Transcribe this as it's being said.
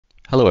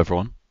Hello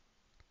everyone.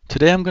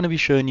 Today I'm going to be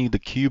showing you the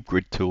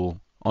CubeGrid tool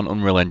on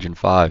Unreal Engine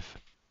 5.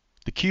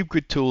 The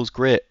CubeGrid tool is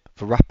great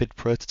for rapid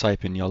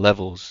prototyping your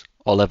levels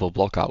or level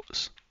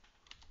blockouts.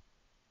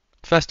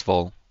 First of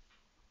all,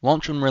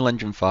 launch Unreal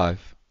Engine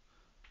 5,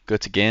 go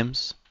to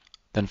Games,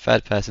 then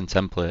Third Person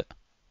Template,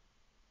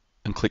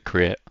 and click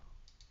Create.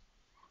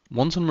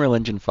 Once Unreal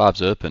Engine 5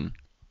 is open,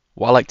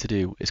 what I like to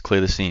do is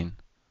clear the scene.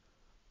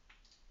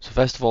 So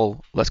first of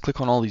all, let's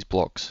click on all these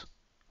blocks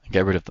and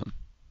get rid of them.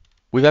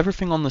 With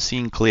everything on the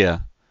scene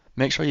clear,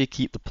 make sure you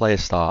keep the player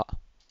start.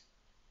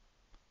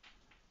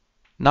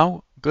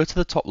 Now go to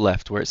the top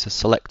left where it says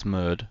Select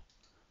Mode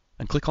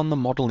and click on the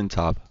Modeling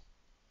tab.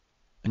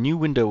 A new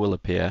window will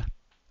appear,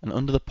 and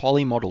under the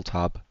Poly Model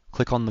tab,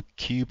 click on the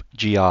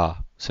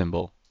CubeGR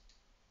symbol.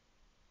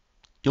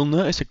 You'll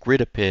notice a grid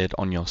appeared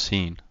on your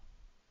scene.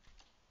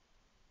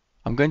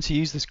 I'm going to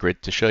use this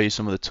grid to show you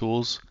some of the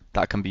tools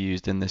that can be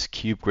used in this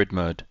CubeGrid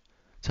mode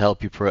to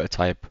help you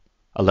prototype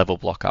a level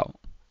blockout.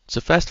 So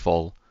first of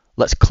all,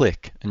 let's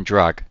click and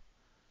drag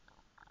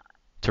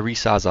to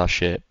resize our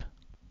shape.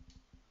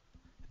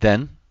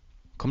 Then,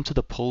 come to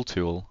the Pull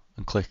tool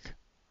and click.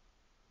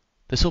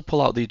 This will pull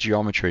out the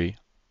geometry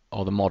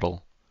or the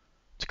model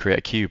to create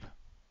a cube.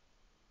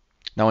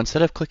 Now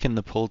instead of clicking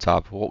the Pull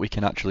tab, what we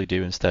can actually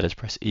do instead is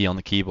press E on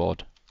the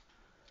keyboard.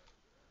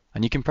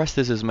 And you can press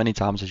this as many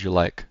times as you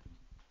like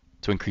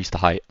to increase the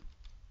height.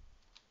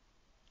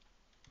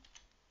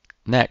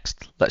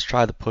 Next, let's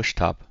try the Push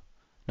tab.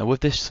 Now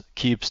with this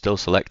cube still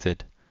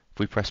selected, if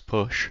we press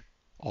Push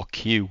or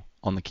Q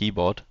on the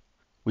keyboard,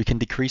 we can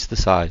decrease the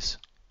size.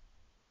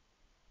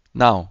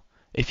 Now,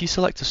 if you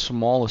select a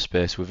smaller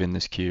space within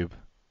this cube,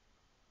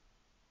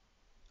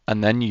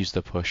 and then use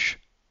the push,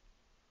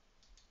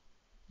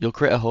 you'll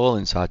create a hole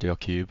inside your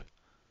cube.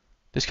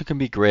 This can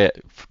be great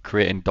for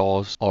creating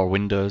doors or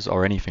windows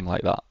or anything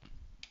like that.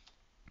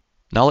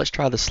 Now let's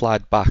try the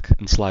slide back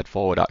and slide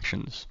forward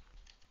actions.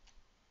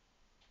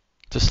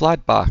 To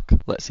slide back,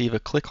 let's either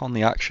click on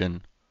the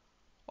action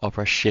or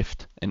press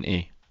Shift and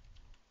E.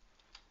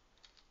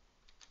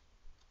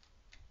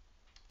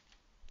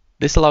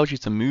 This allows you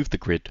to move the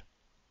grid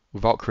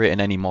without creating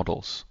any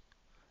models.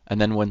 And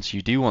then once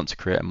you do want to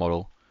create a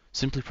model,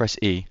 simply press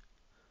E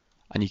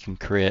and you can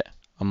create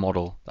a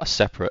model that's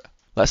separate.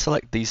 Let's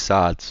select these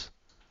sides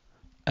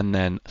and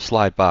then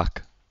slide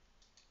back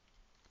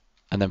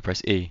and then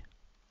press E.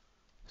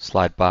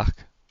 Slide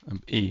back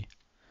and E.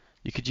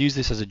 You could use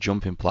this as a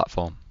jumping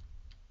platform.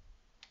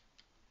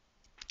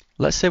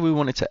 Let's say we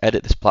wanted to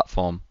edit this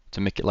platform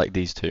to make it like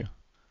these two.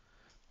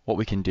 What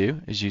we can do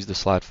is use the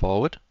slide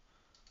forward,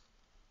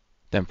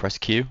 then press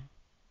Q.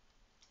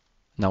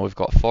 Now we've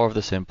got 4 of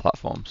the same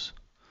platforms.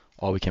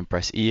 Or we can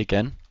press E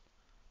again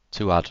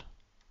to add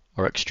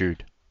or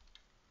extrude.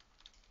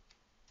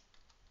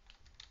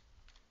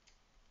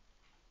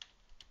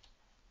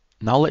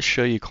 Now let's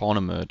show you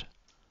corner mode.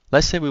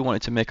 Let's say we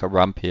wanted to make a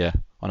ramp here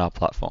on our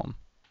platform.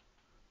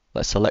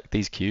 Let's select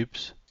these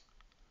cubes,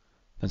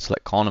 then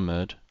select corner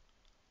mode.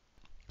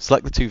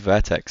 Select the 2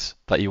 vertex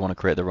that you want to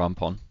create the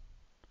ramp on,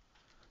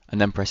 and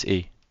then press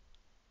E.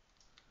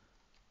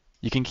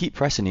 You can keep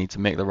pressing E to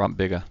make the ramp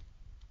bigger.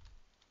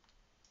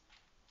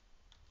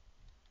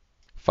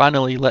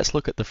 Finally, let's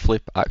look at the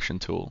Flip Action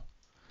tool.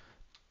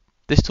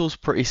 This tool is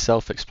pretty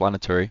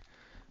self-explanatory,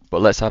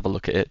 but let's have a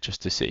look at it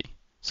just to see.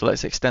 So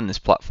let's extend this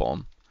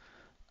platform,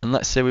 and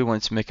let's say we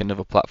wanted to make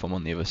another platform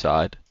on the other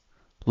side.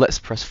 Let's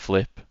press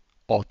Flip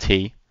or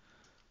T,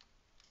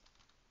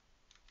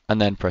 and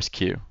then press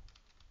Q.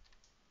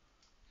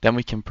 Then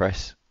we can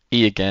press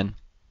E again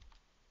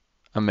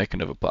and make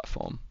another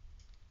platform.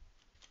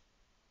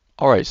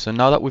 Alright, so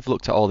now that we've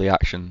looked at all the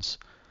actions,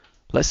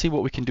 let's see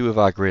what we can do with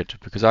our grid,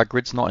 because our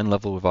grid's not in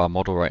level with our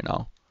model right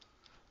now.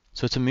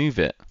 So to move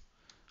it,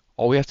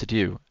 all we have to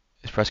do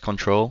is press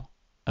Ctrl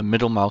and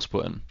middle mouse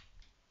button,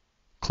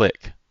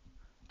 click,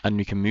 and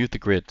we can move the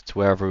grid to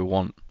wherever we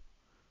want.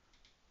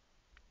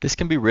 This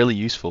can be really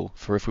useful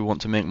for if we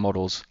want to make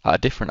models at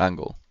a different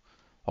angle.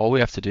 All we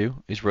have to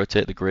do is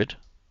rotate the grid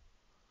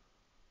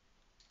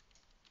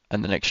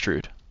and then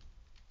extrude.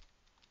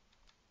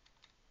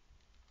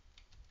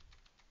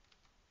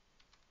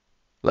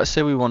 Let's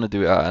say we want to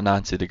do it at a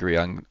 90-degree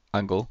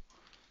angle.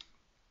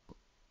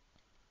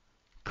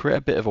 Create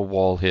a bit of a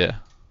wall here.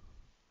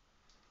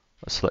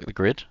 Let's select the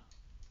grid.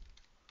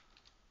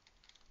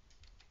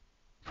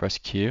 Press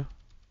Q.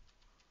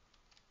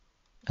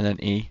 And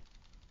then E.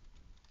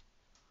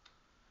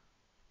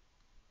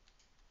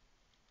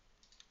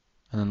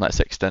 And then let's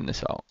extend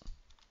this out.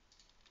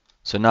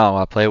 So now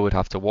our player would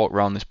have to walk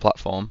around this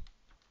platform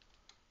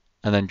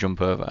and then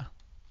jump over.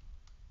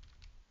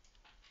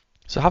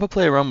 So have a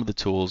play around with the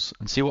tools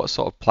and see what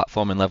sort of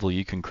platforming level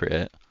you can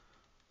create.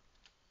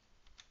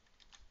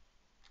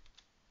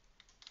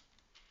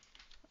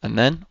 And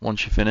then,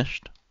 once you're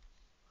finished,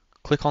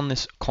 click on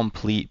this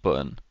Complete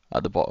button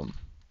at the bottom.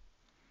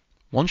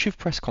 Once you've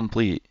pressed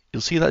Complete,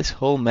 you'll see that this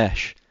whole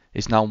mesh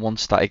is now one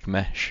static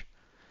mesh.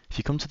 If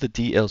you come to the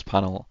Details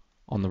panel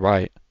on the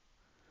right,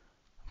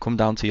 come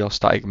down to your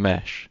static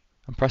mesh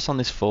and press on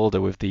this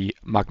folder with the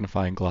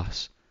magnifying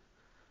glass,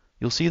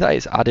 you'll see that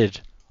it's added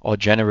or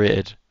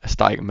generated a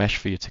static mesh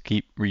for you to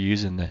keep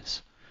reusing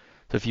this.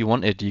 So if you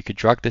wanted, you could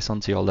drag this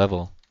onto your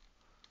level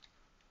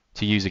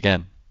to use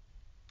again.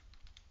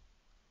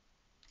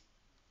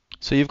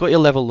 So you've got your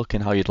level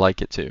looking how you'd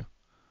like it to.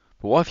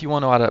 But what if you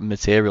want to add a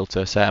material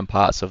to certain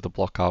parts of the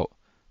block out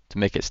to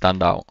make it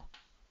stand out?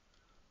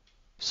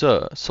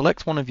 So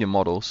select one of your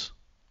models,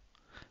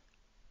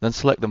 then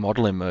select the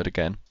modeling mode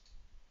again,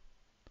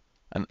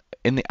 and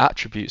in the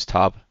attributes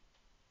tab,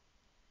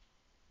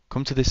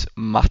 come to this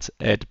matte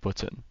edge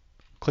button.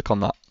 Click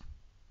on that.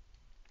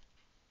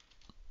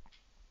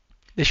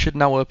 This should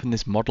now open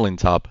this modeling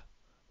tab,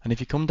 and if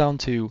you come down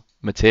to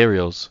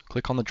materials,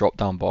 click on the drop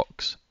down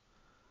box,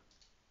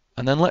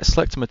 and then let's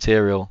select a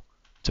material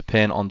to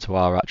paint onto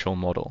our actual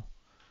model.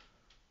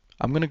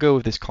 I'm going to go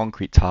with this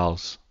concrete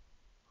tiles.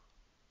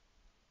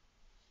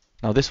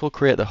 Now this will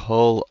create the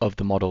whole of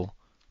the model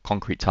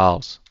concrete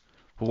tiles.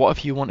 But what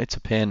if you wanted to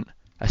paint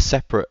a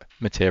separate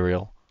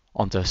material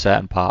onto a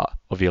certain part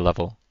of your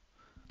level?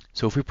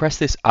 So if we press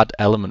this add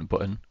element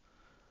button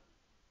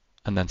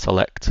and then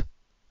select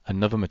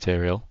another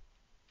material,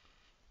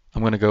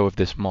 I'm going to go with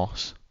this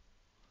moss,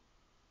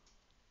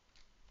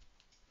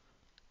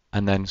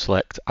 and then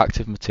select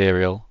active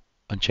material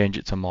and change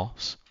it to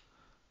moss.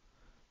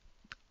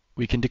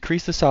 We can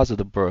decrease the size of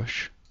the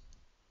brush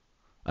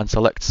and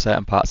select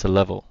certain parts of the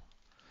level.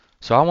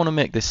 So I want to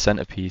make this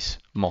centerpiece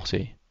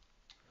mossy.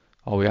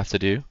 All we have to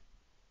do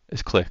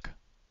is click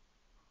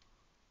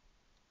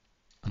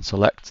and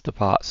select the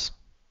parts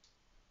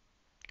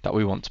that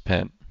we want to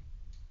paint.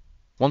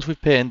 Once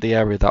we've painted the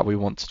area that we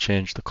want to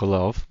change the color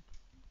of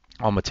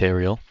our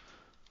material,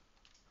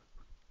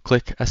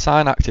 click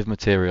assign active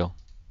material.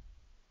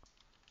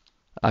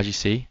 As you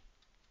see,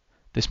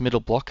 this middle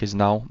block is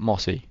now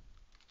mossy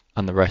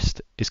and the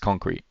rest is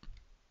concrete.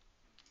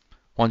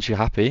 Once you're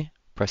happy,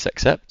 press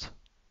accept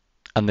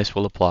and this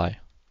will apply.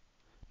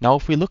 Now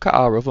if we look at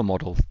our other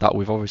model that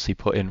we've obviously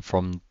put in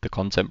from the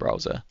content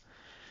browser,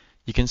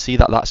 you can see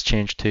that that's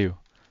changed too.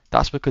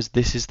 That's because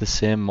this is the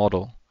same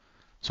model.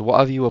 So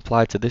whatever you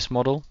apply to this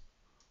model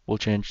will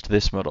change to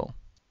this model.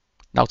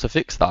 Now to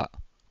fix that,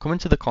 come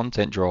into the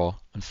content drawer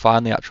and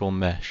find the actual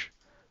mesh.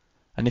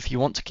 And if you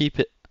want to keep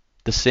it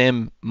the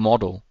same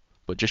model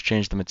but just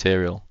change the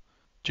material,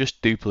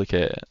 just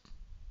duplicate it.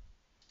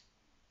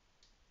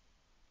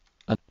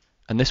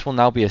 And this will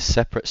now be a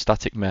separate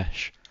static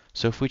mesh.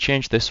 So if we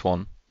change this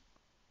one,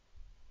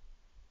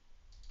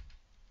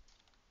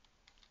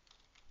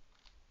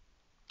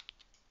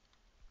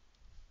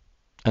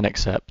 and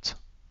accept,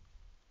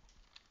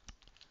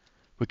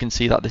 we can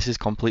see that this is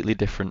completely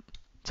different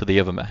to the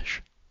other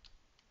mesh.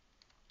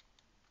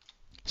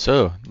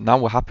 So now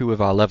we're happy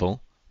with our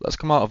level. Let's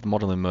come out of the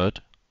modeling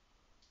mode,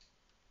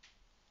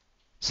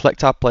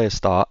 select our player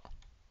start,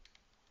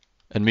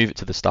 and move it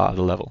to the start of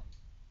the level.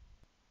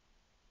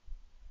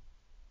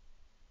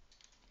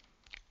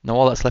 Now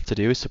all that's left to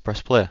do is to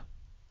press play.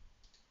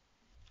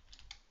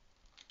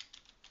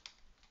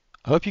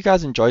 I hope you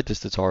guys enjoyed this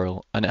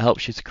tutorial and it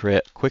helps you to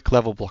create quick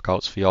level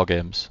blockouts for your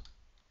games.